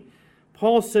 17.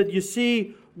 Paul said, "You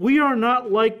see, we are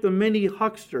not like the many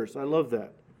hucksters," I love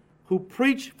that, "who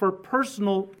preach for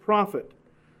personal profit.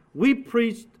 We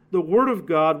preach the word of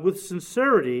God with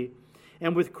sincerity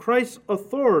and with Christ's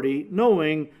authority,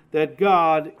 knowing that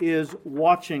God is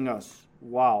watching us."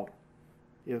 Wow.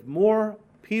 If more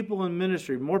people in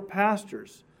ministry, more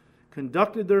pastors,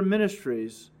 conducted their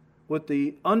ministries with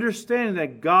the understanding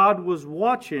that God was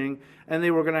watching and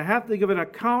they were going to have to give an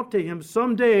account to him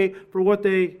someday for what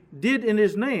they did in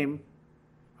his name,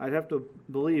 I'd have to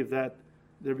believe that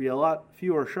there'd be a lot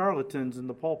fewer charlatans in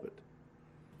the pulpit.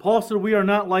 Paul said we are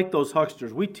not like those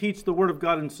hucksters. We teach the word of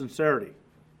God in sincerity,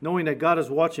 knowing that God is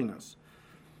watching us.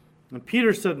 And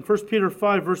Peter said in 1 Peter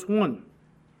 5, verse 1,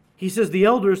 he says, "The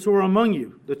elders who are among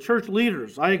you, the church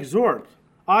leaders, I exhort,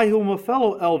 I who am a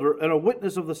fellow elder and a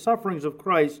witness of the sufferings of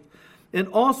Christ, and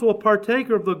also a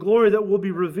partaker of the glory that will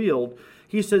be revealed,"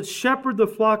 he said, "shepherd the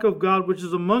flock of God which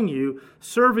is among you,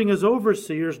 serving as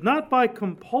overseers, not by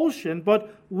compulsion,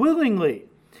 but willingly,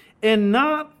 and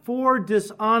not for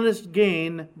dishonest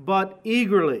gain, but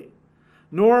eagerly,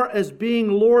 nor as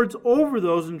being lords over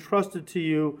those entrusted to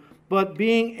you, but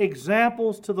being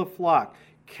examples to the flock."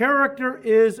 Character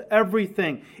is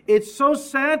everything. It's so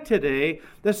sad today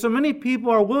that so many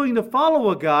people are willing to follow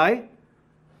a guy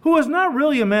who is not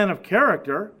really a man of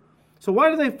character. So why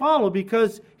do they follow?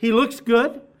 Because he looks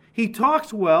good, he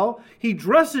talks well, he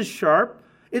dresses sharp.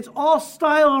 It's all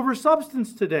style over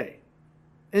substance today.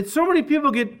 And so many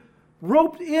people get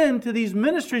roped into these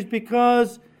ministries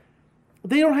because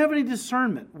they don't have any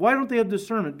discernment. Why don't they have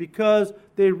discernment? Because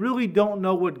they really don't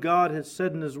know what God has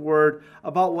said in His Word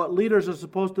about what leaders are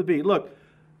supposed to be. Look,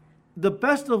 the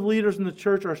best of leaders in the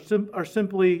church are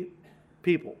simply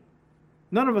people.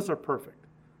 None of us are perfect.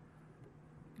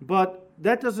 But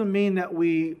that doesn't mean that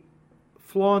we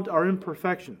flaunt our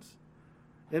imperfections.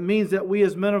 It means that we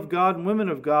as men of God and women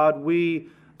of God, we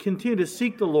continue to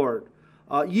seek the Lord,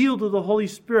 yield to the Holy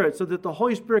Spirit so that the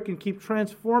Holy Spirit can keep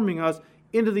transforming us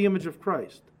into the image of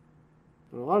Christ.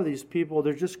 But a lot of these people,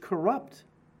 they're just corrupt.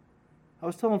 I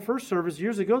was telling first service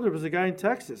years ago, there was a guy in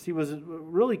Texas. He was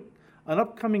really an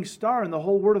upcoming star in the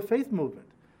whole Word of Faith movement.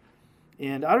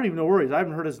 And I don't even know where he is. I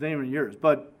haven't heard his name in years.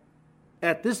 But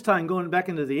at this time, going back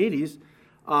into the 80s,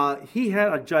 he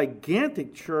had a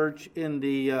gigantic church in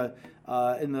the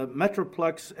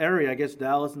Metroplex area, I guess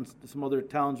Dallas and some other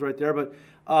towns right there.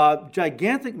 But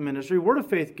gigantic ministry, Word of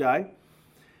Faith guy.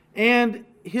 And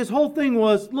his whole thing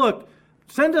was, look,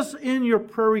 send us in your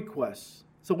prayer requests.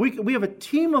 So we have a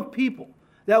team of people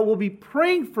that will be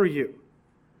praying for you.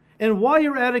 And while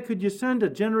you're at it, could you send a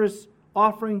generous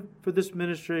offering for this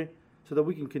ministry so that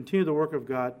we can continue the work of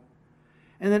God?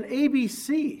 And then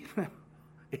ABC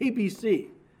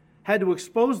had to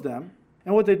expose them.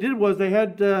 And what they did was they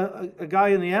had a guy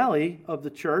in the alley of the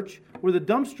church where the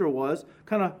dumpster was,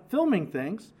 kind of filming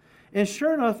things. And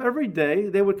sure enough, every day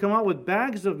they would come out with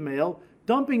bags of mail,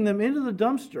 dumping them into the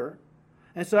dumpster.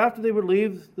 And so after they would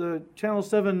leave, the Channel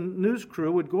 7 news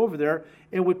crew would go over there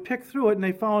and would pick through it, and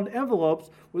they found envelopes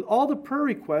with all the prayer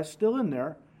requests still in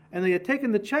there. And they had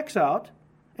taken the checks out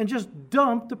and just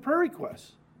dumped the prayer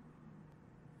requests.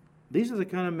 These are the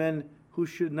kind of men who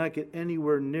should not get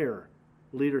anywhere near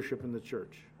leadership in the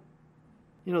church.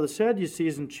 You know, the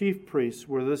Sadducees and chief priests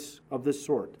were of this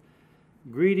sort.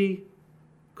 Greedy,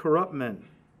 corrupt men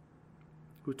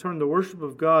who turned the worship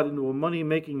of God into a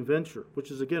money-making venture, which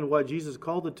is, again, why Jesus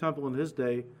called the temple in His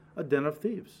day a den of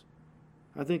thieves.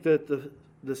 I think that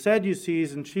the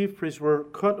Sadducees and chief priests were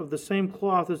cut of the same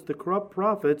cloth as the corrupt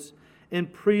prophets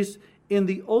and priests in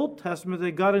the Old Testament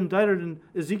that got indicted in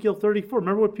Ezekiel 34.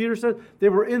 Remember what Peter said? They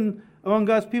were among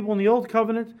God's people in the Old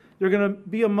Covenant. They're going to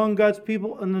be among God's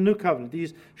people in the New Covenant.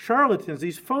 These charlatans,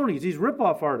 these phonies, these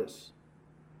rip-off artists.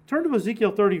 Turn to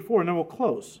Ezekiel 34 and then we'll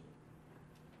close.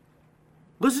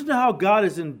 Listen to how God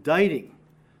is indicting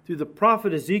through the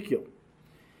prophet Ezekiel.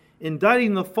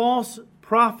 Indicting the false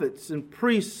prophets and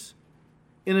priests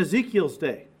in Ezekiel's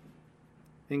day.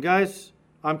 And guys,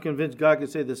 I'm convinced God can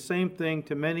say the same thing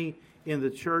to many in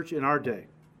the church in our day.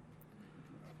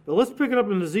 But let's pick it up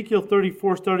in Ezekiel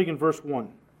 34, starting in verse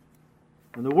 1.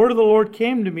 And the word of the Lord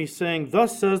came to me, saying,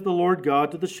 Thus says the Lord God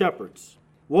to the shepherds,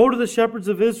 Woe to the shepherds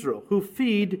of Israel, who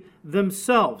feed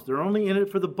themselves. They're only in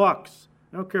it for the bucks.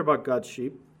 They don't care about God's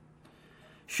sheep.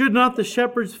 Should not the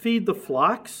shepherds feed the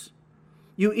flocks?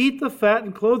 You eat the fat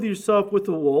and clothe yourself with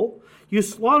the wool. You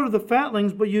slaughter the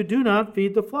fatlings, but you do not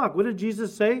feed the flock. What did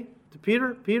Jesus say to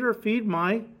Peter? Peter, feed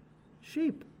my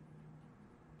sheep.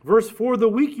 Verse 4, the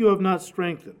weak you have not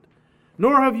strengthened,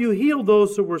 nor have you healed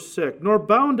those who were sick, nor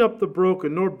bound up the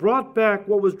broken, nor brought back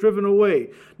what was driven away,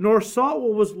 nor sought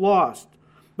what was lost.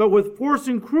 But with force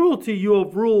and cruelty you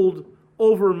have ruled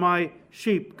over my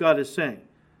sheep, God is saying.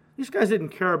 These guys didn't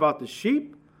care about the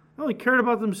sheep. They only cared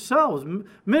about themselves.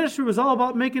 Ministry was all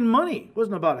about making money. It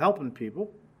wasn't about helping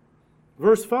people.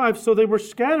 Verse 5, so they were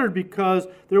scattered because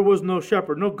there was no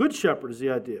shepherd. No good shepherd is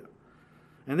the idea.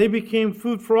 And they became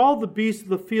food for all the beasts of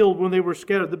the field when they were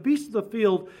scattered. The beasts of the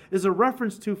field is a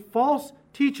reference to false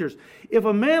teachers. If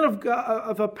a man of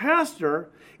God, if a pastor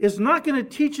is not going to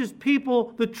teach his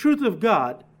people the truth of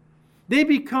God, they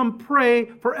become prey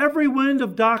for every wind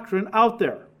of doctrine out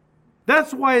there.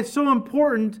 That's why it's so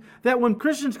important that when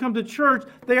Christians come to church,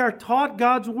 they are taught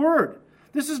God's Word.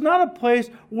 This is not a place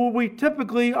where we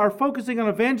typically are focusing on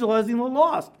evangelizing the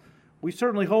lost. We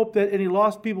certainly hope that any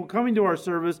lost people coming to our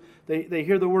service, they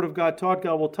hear the Word of God taught,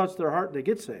 God will touch their heart and they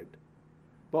get saved.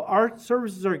 But our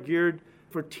services are geared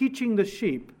for teaching the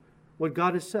sheep what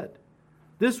God has said.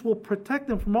 This will protect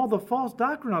them from all the false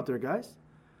doctrine out there, guys.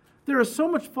 There is so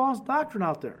much false doctrine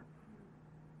out there.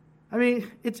 I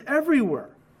mean, it's everywhere.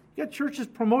 You got churches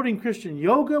promoting Christian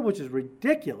yoga, which is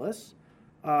ridiculous.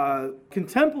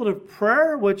 Contemplative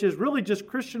prayer, which is really just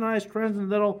Christianized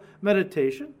transcendental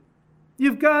meditation.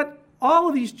 You've got all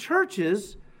of these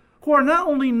churches who are not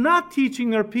only not teaching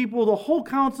their people the whole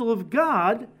counsel of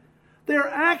God, they're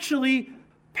actually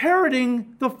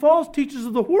parroting the false teachers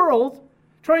of the world,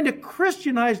 trying to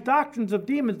Christianize doctrines of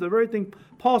demons, the very thing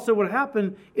Paul said would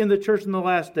happen in the church in the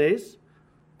last days,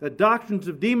 that doctrines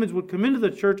of demons would come into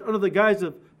the church under the guise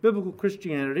of biblical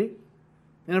Christianity.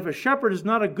 And if a shepherd is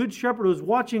not a good shepherd who's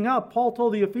watching out, Paul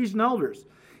told the Ephesian elders,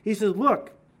 he says,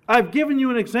 look, I've given you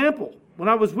an example when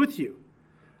I was with you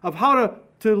of how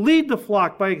to lead the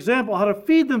flock by example, how to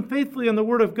feed them faithfully on the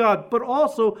Word of God, but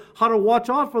also how to watch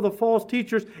out for the false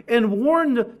teachers and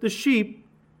warn the sheep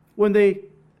when they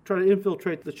try to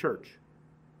infiltrate the church.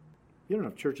 You don't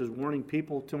have churches warning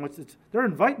people too much. They're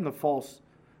inviting the false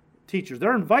teachers.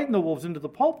 They're inviting the wolves into the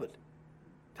pulpit.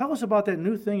 Tell us about that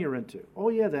new thing you're into. Oh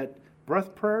yeah, that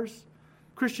breath prayers,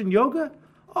 Christian yoga.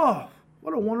 Oh,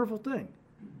 what a wonderful thing.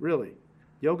 Really.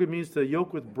 Yoga means to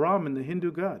yoke with Brahman, the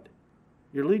Hindu god.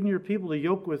 You're leading your people to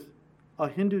yoke with a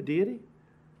Hindu deity?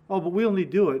 Oh, but we only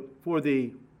do it for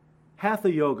the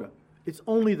hatha yoga. It's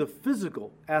only the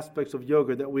physical aspects of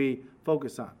yoga that we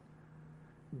focus on.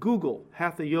 Google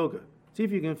hatha yoga. See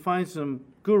if you can find some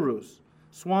gurus,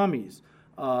 swamis,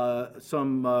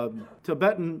 some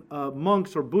Tibetan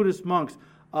monks or Buddhist monks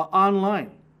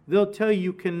online. They'll tell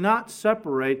you cannot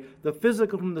separate the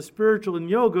physical from the spiritual in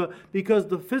yoga because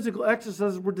the physical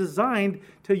exercises were designed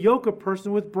to yoke a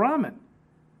person with Brahman.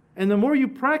 And the more you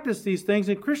practice these things,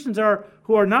 and Christians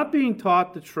who are not being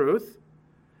taught the truth,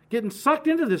 getting sucked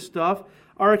into this stuff,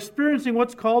 are experiencing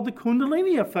what's called the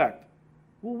Kundalini effect.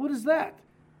 Well, what is that?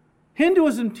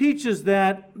 Hinduism teaches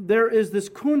that there is this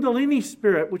Kundalini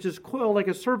spirit, which is coiled like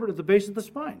a serpent at the base of the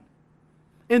spine.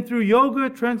 And through yoga,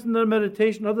 transcendental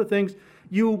meditation, other things,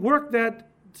 you work that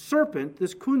serpent,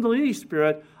 this Kundalini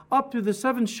spirit, up through the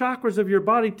 7 chakras of your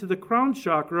body to the crown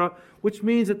chakra, which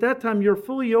means at that time you're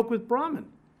fully yoked with Brahman,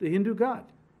 the Hindu god,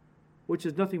 which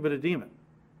is nothing but a demon.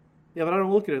 Yeah, but I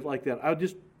don't look at it like that. I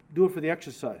just do it for the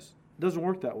exercise. It doesn't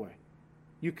work that way.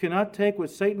 You cannot take what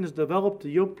Satan has developed to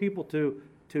yoke people to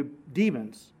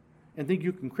demons and think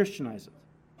you can Christianize it.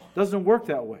 It doesn't work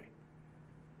that way.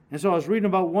 And so I was reading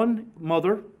about one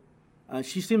mother.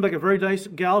 She seemed like a very nice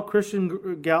gal,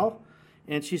 Christian gal.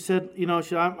 And she said,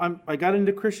 I got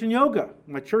into Christian yoga.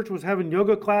 My church was having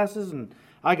yoga classes, and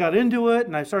I got into it,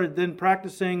 and I started then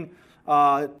practicing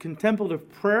contemplative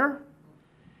prayer.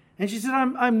 And she said,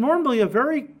 I'm normally a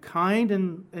very kind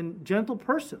and gentle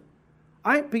person.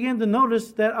 I began to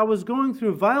notice that I was going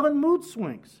through violent mood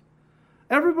swings.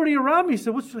 Everybody around me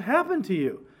said, what's happened to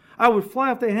you? I would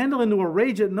fly off the handle into a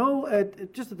rage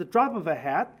just at the drop of a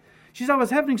hat. She said I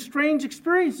was having strange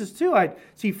experiences too. I'd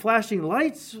see flashing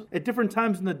lights at different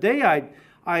times in the day.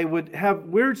 I would have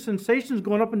weird sensations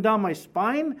going up and down my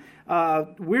spine,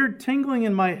 weird tingling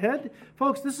in my head.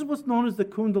 Folks, this is what's known as the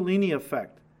Kundalini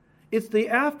effect. It's the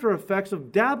after effects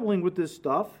of dabbling with this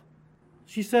stuff.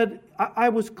 She said, I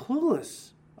was clueless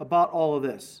about all of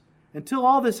this. Until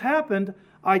all this happened,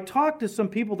 I talked to some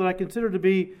people that I consider to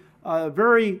be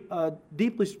very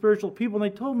deeply spiritual people,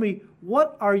 and they told me,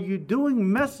 what are you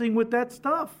doing messing with that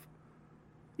stuff?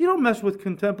 You don't mess with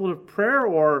contemplative prayer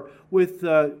or with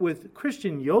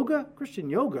Christian yoga. Christian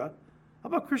yoga? How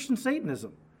about Christian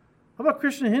Satanism? How about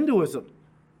Christian Hinduism?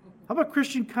 How about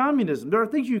Christian communism? There are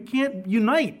things you can't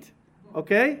unite,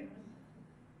 okay?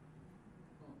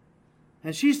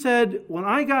 And she said, when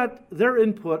I got their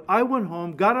input, I went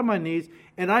home, got on my knees,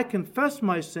 and I confessed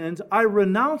my sins. I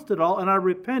renounced it all, and I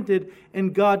repented,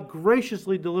 and God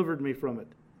graciously delivered me from it.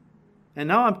 And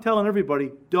now I'm telling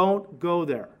everybody, don't go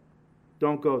there.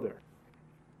 Don't go there.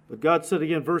 But God said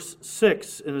again, verse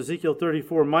 6 in Ezekiel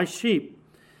 34, my sheep,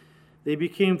 they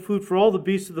became food for all the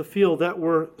beasts of the field that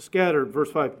were scattered.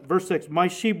 Verse 5. Verse 6, my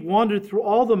sheep wandered through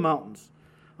all the mountains,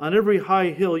 on every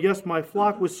high hill. Yes, my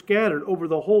flock was scattered over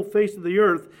the whole face of the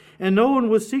earth, and no one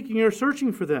was seeking or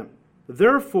searching for them.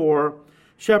 Therefore,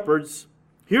 shepherds,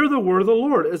 hear the word of the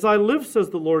Lord. As I live,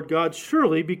 says the Lord God,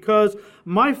 surely because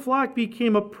my flock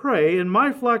became a prey, and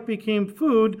my flock became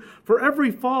food for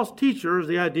every false teacher, is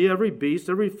the idea, every beast,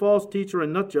 every false teacher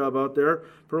and nutjob out there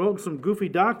promoting some goofy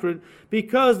doctrine,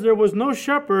 because there was no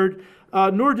shepherd,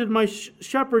 nor did my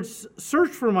shepherds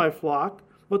search for my flock,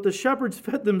 but the shepherds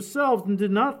fed themselves and did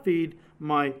not feed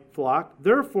my flock.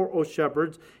 Therefore, O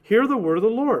shepherds, hear the word of the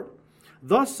Lord.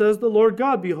 Thus says the Lord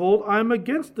God, behold, I am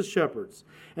against the shepherds,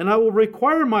 and I will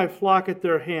require my flock at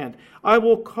their hand. I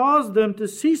will cause them to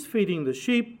cease feeding the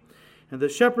sheep, and the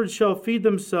shepherds shall feed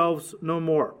themselves no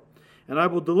more. And I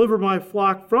will deliver my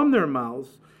flock from their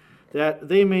mouths, that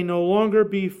they may no longer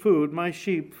be food, my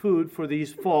sheep, food for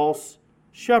these false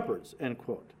shepherds, end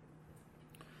quote.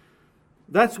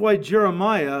 That's why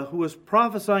Jeremiah, who was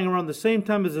prophesying around the same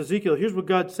time as Ezekiel, here's what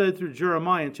God said through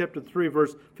Jeremiah in chapter 3,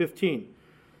 verse 15.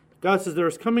 God says, there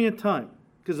is coming a time,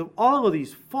 because of all of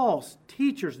these false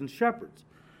teachers and shepherds,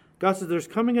 God says, there's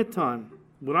coming a time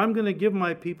when I'm going to give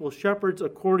my people shepherds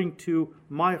according to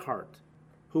my heart,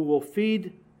 who will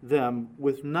feed them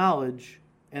with knowledge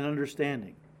and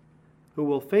understanding, who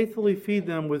will faithfully feed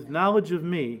them with knowledge of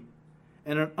me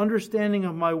and an understanding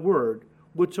of my word,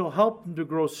 which will help them to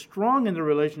grow strong in their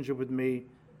relationship with me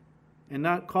and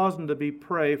not cause them to be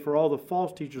prey for all the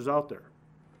false teachers out there.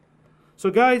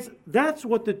 So guys, that's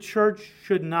what the church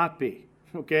should not be,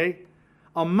 okay?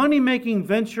 A money-making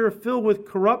venture filled with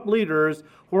corrupt leaders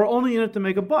who are only in it to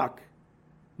make a buck.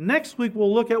 Next week,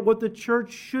 we'll look at what the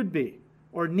church should be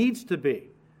or needs to be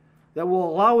that will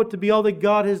allow it to be all that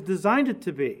God has designed it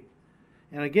to be.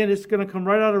 And again, it's going to come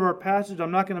right out of our passage.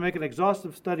 I'm not going to make an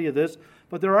exhaustive study of this,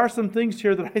 but there are some things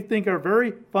here that I think are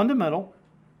very fundamental,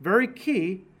 very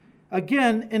key,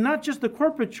 again, in not just the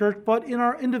corporate church, but in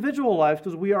our individual lives,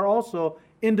 because we are also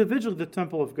individually the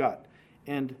temple of God.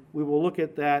 And we will look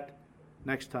at that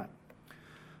next time.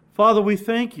 Father, we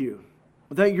thank you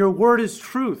that your word is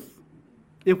truth.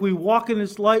 If we walk in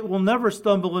its light, we'll never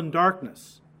stumble in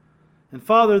darkness. And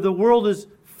Father, the world is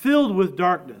filled with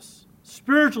darkness,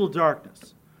 spiritual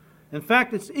darkness. In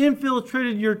fact, it's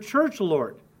infiltrated your church,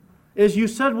 Lord, as you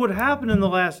said would happen in the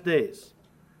last days.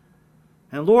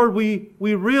 And Lord, we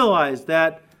realize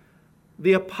that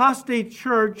the apostate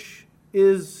church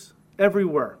is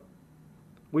everywhere.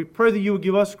 We pray that you would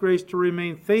give us grace to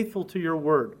remain faithful to your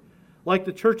word, like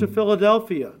the Church of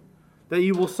Philadelphia, that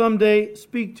you will someday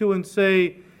speak to and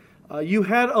say, you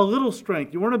had a little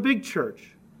strength. You weren't a big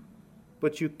church,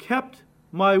 but you kept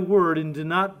my word and did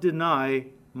not deny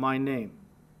my name.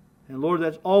 And Lord,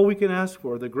 that's all we can ask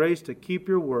for, the grace to keep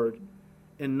your word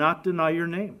and not deny your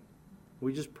name.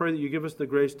 We just pray that you give us the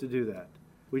grace to do that.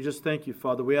 We just thank you,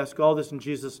 Father. We ask all this in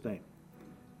Jesus' name.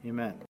 Amen.